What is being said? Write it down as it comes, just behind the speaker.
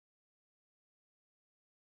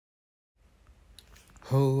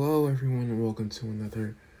Hello everyone and welcome to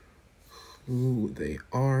another Who They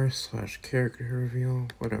Are / character reveal,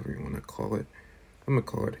 whatever you want to call it. I'm gonna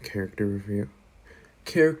call it a character reveal.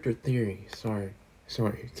 Character theory, sorry,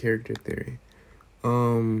 character theory.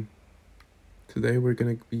 Today we're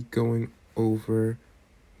gonna be going over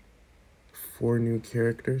 4 new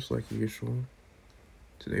characters like usual.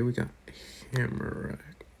 Today we got Hammer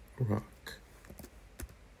Rock.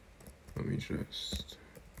 Let me just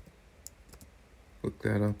look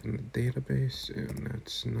that up in the database, and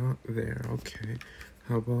that's not there. Okay,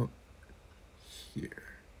 how about here?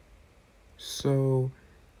 So,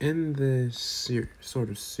 in this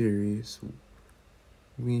sort of series,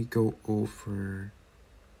 we go over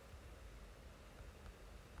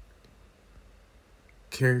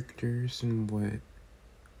characters and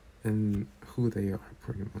who they are,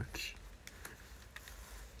 pretty much.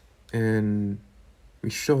 And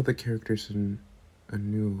we show the characters in a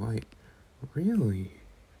new light. Really?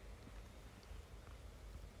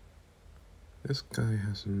 This guy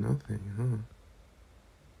has nothing, huh?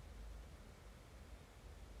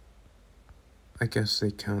 I guess they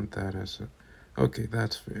count that as a... Okay,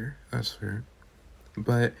 that's fair.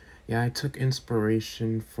 But, yeah, I took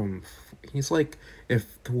inspiration from... He's like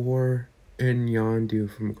if Thor and Yondu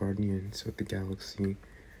from Guardians of the Galaxy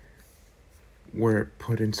were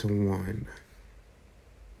put into one.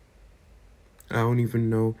 I don't even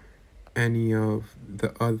know any of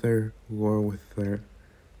the other lore with their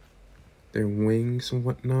wings and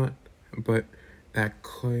whatnot, but that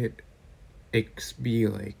could be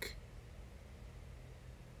like...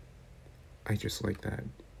 I just like that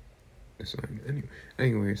design.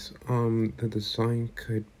 Anyways, the design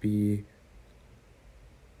could be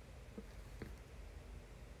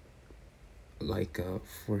like a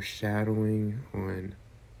foreshadowing on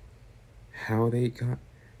how they're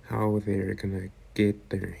gonna get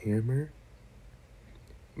their hammer.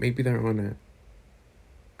 Maybe they're on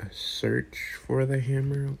a search for the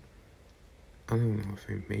hammer. I don't know if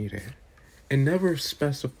they made it. It never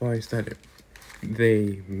specifies that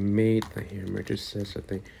they made the hammer. It just says that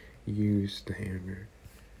they used the hammer.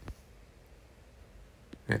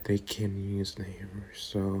 That they can use the hammer.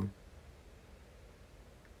 So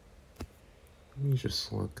let me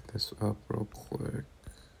just look this up real quick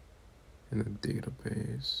in the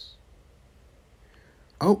database.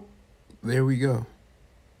 Oh, there we go.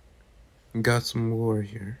 Got some lore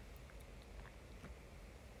here.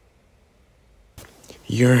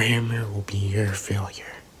 Your hammer will be your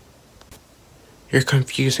failure. You're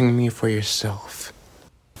confusing me for yourself.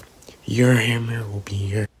 Your hammer will be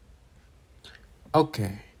your...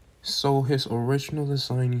 Okay, so his original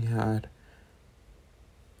design he had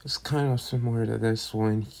is kind of similar to this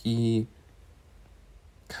one. He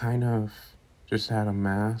kind of just had a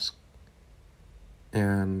mask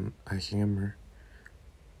and a hammer.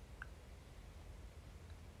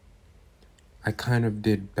 I kind of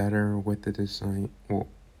did better with the design. Well,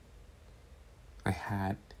 I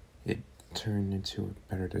had it turned into a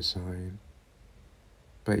better design.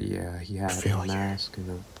 But yeah, he had a mask and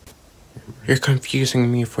a hammer. You're confusing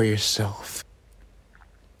me for yourself.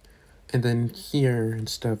 And then here,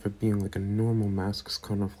 instead of it being like a normal mask, it's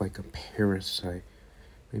kind of like a parasite.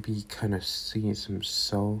 Maybe he kind of sees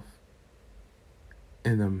himself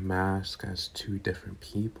in the mask as 2 different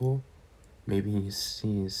people. Maybe he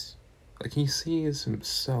sees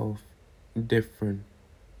himself different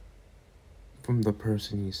from the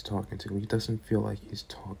person he's talking to. He doesn't feel like he's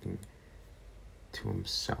talking to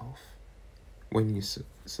himself when he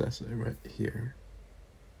says it right here.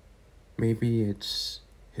 Maybe it's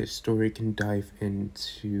his story can dive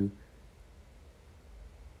into...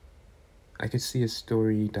 I could see his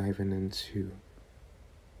story diving into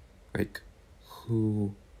like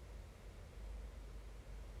who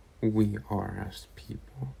we are as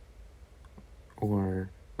people, or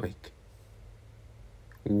like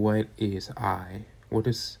what is I? What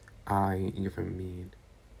does I even mean?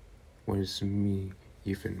 What does me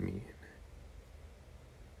even mean?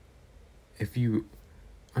 If you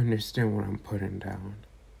understand what I'm putting down,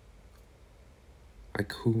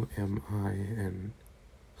 like who am I and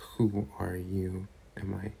who are you?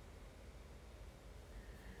 Am I?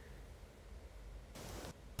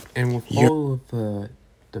 And with all of the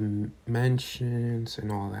dimensions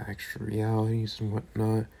and all the extra realities and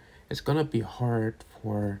whatnot, it's gonna be hard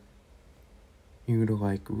for you to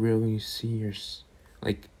like really see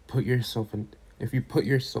put yourself in. If you put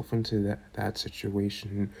yourself into that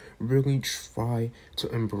situation, really try to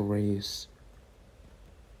embrace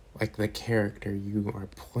like the character you are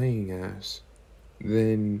playing as,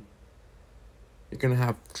 then you're gonna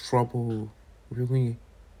have trouble really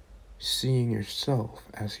seeing yourself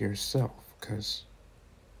as yourself, because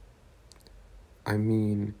I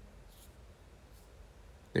mean,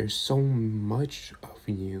 there's so much of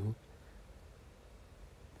you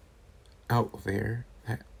out there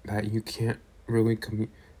that you can't really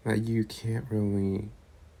that you can't really,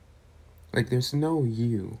 like, there's no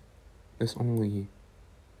you. There's only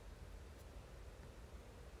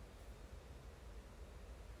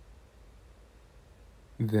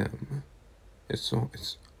them. It's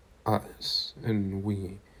us and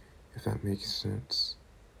we, if that makes sense.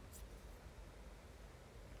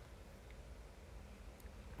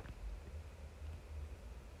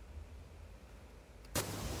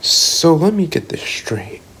 So let me get this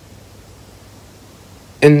straight.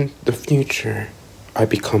 In the future, I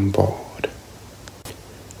become bald.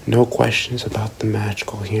 No questions about the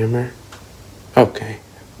magical hammer? Okay,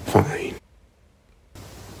 fine.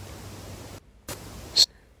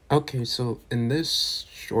 Okay, so in this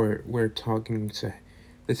short,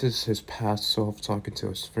 this is his past self talking to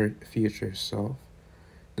his future self.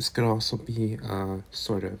 This could also be a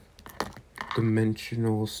sort of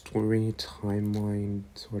dimensional story, timeline,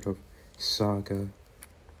 sort of saga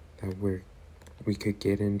that we could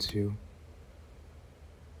get into.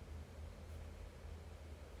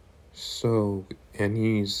 So, and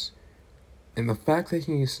the fact that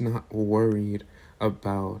he's not worried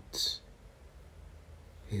about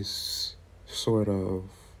his sort of.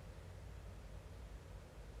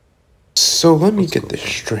 So let me get this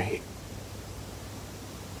straight.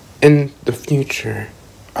 In the future,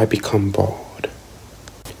 I become bald.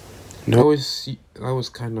 No, I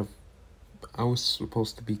was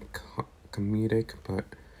supposed to be comedic, but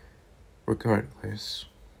regardless,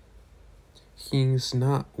 he's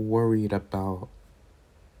not worried about.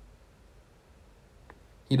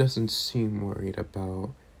 He doesn't seem worried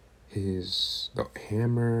about the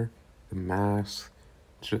hammer, the mask,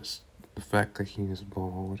 just the fact that he is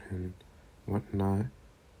bald and whatnot.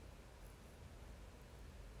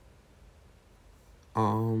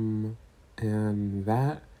 And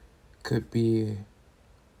that could be,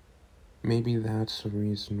 maybe that's the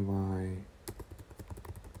reason why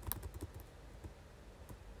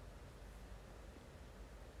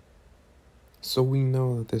so we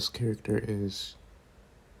know that this character is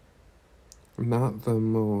not the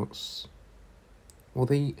most, well,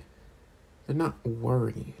 they're not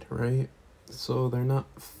worried, right? So they're not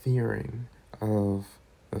fearing of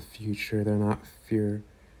the future.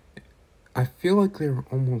 I feel like they're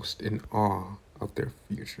almost in awe of their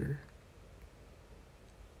future.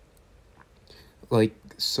 Like,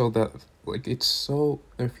 so that, like,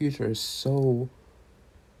 their future is so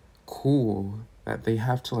cool that they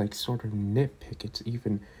have to, like, sort of nitpick it to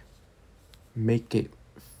even make it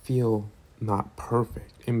feel not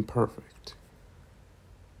imperfect.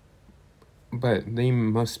 But they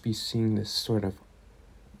must be seeing this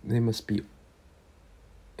they must be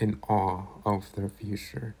in awe of their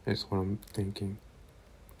future, is what I'm thinking.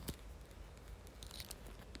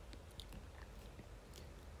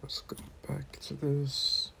 Let's go back to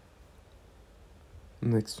this.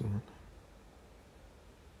 Next one.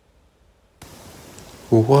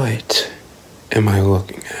 What am I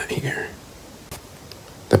looking at here?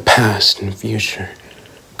 The past and future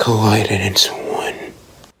collided into one.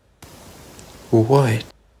 What?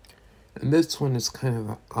 And this one is kind of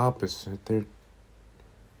the opposite.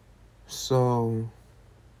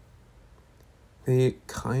 They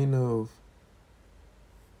kind of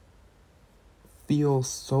feel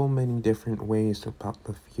so many different ways about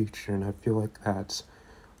the future, and I feel like that's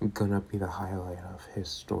gonna be the highlight of his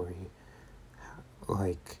story.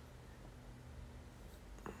 Like,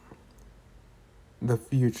 the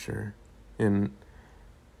future and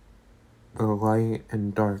the light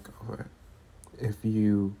and dark of it.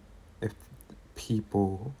 If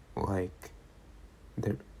people like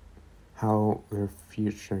how their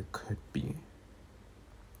future could be.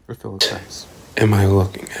 I feel like that's. Am I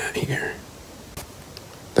looking at here?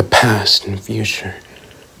 The past and future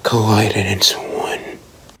collided into one.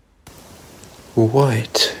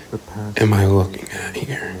 What am I looking at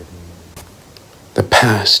here? The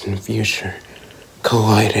past and future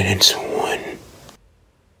collided into one.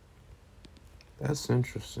 That's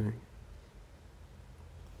interesting.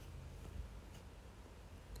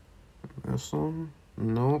 This one?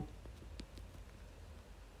 Nope.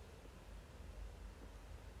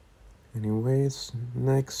 Anyways,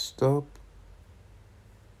 next up,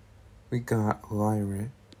 we got Lirate.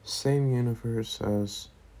 Same universe as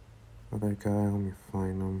other guy, let me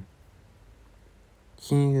find him.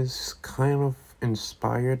 He is kind of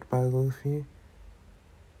inspired by Luffy,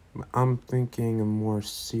 but I'm thinking a more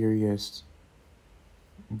serious,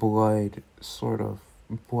 bloodied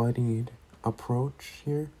approach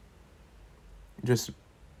here. Just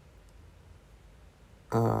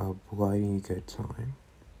a bloody good time.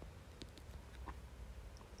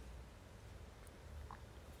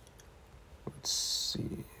 Let's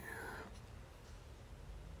see.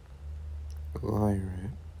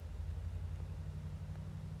 Lirate.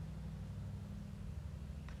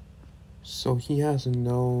 So he has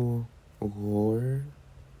no lore.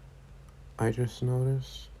 I just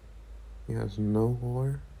noticed. He has no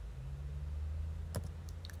lore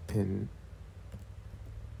in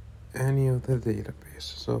any of the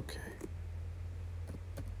databases. Okay.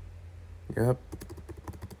 Yep.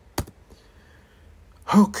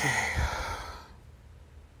 Okay.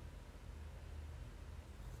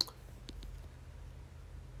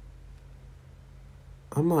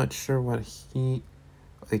 I'm not sure what he,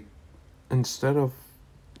 like, instead of,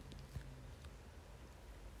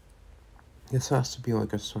 this has to be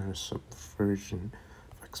like a sort of subversion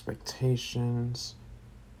of expectations.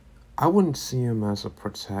 I wouldn't see him as a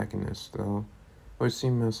protagonist, though. I would see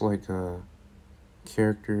him as like a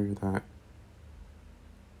character that,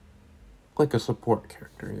 like a support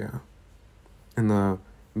character, yeah. In the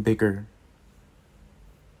bigger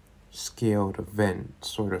scaled event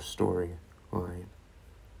sort of storyline.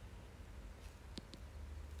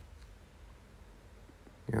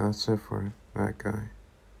 Yeah, that's it for that guy.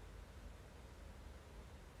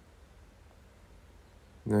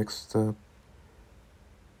 Next up,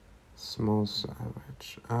 Small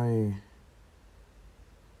Savage. I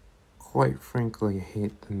quite frankly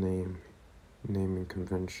hate the naming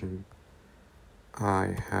convention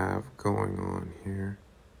I have going on here.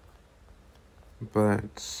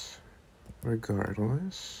 But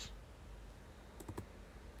regardless,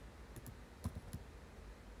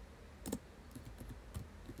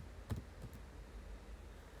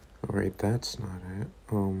 alright, that's not it.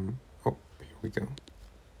 Oh, here we go.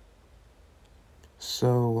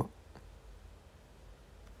 So,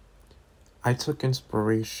 I took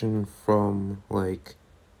inspiration from, like,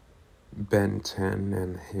 Ben 10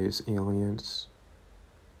 and his aliens.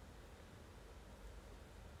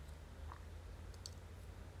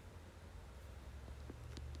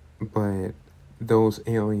 But those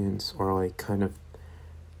aliens are, like, kind of...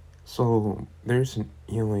 So, there's an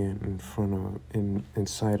alien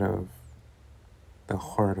inside of the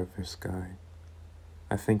heart of this guy.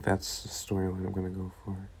 I think that's the storyline I'm gonna go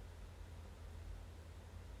for.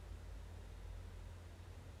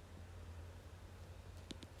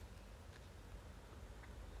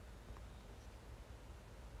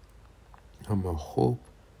 I'm gonna hope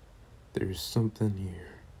there's something here.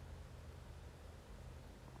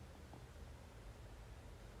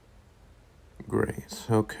 Great,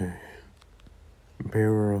 okay.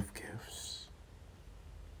 Bearer of gifts.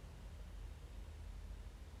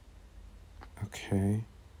 Okay.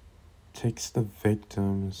 Takes the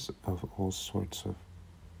victims of all sorts of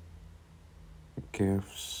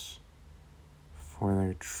gifts for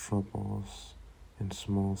their troubles, and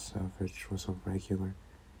Small Savage was a regular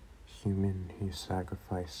human who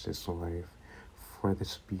sacrificed his life for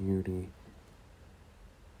this beauty,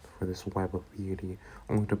 for this web of beauty,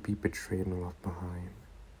 only to be betrayed and left behind.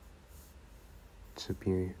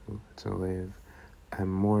 To live a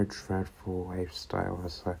more dreadful lifestyle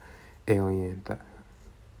as an alien that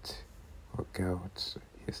look out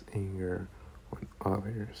his anger on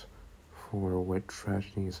others for what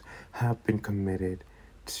tragedies have been committed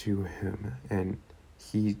to him, and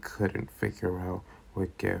he couldn't figure out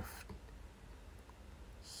what gift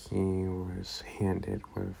he was handed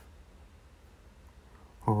with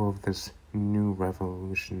all of this new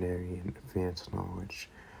revolutionary and advanced knowledge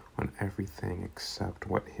on everything except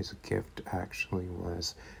what his gift actually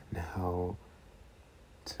was and how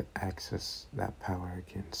to access that power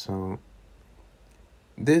again. So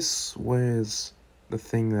this was the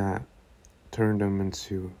thing that turned him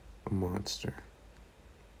into a monster.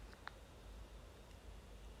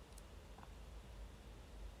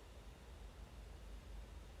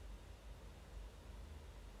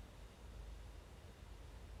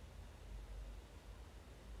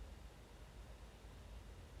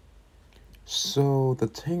 So the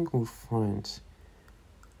Tangled Front,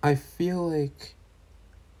 I feel like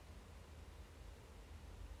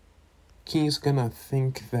he's gonna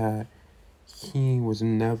think that he was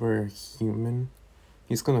never human.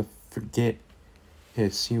 He's gonna forget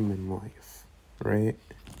his human life, right?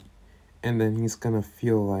 And then he's gonna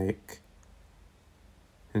feel like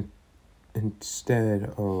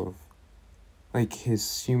instead of, like,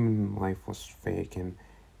 his human life was fake and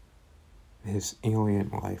his alien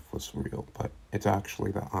life was real, but it's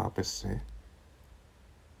actually the opposite.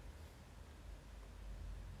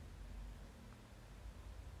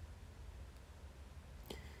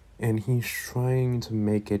 And he's trying to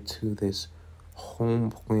make it to this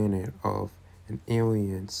home planet of an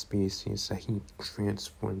alien species that he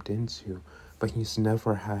transformed into, but he's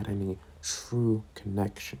never had any true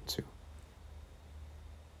connection to.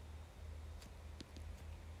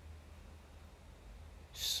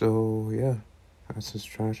 So, yeah, that's his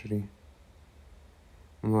tragedy.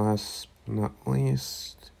 Last but not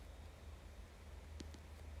least,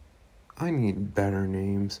 I need better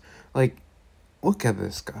names. Like, look at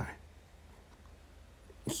this guy.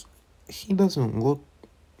 He doesn't look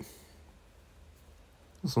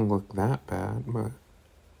that bad, but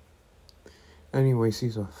anyways,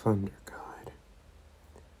 he's a thunder god.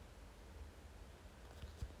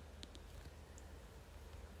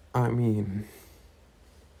 I mean,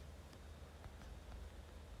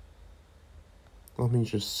 let me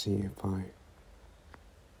just see if I...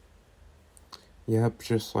 Yep,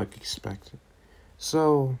 just like expected.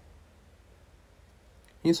 So,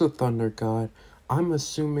 he's a thunder god. I'm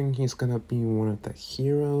assuming he's gonna be one of the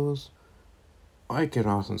heroes. I could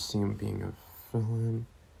also see him being a villain.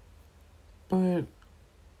 But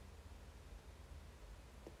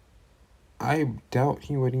I doubt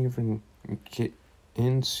he would even get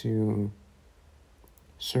into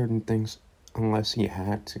certain things unless he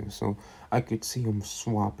had to. So I could see him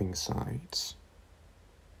swapping sides.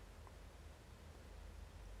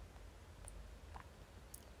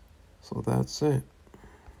 So that's it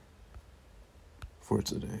for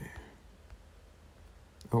today.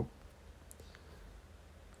 Oh,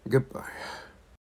 goodbye.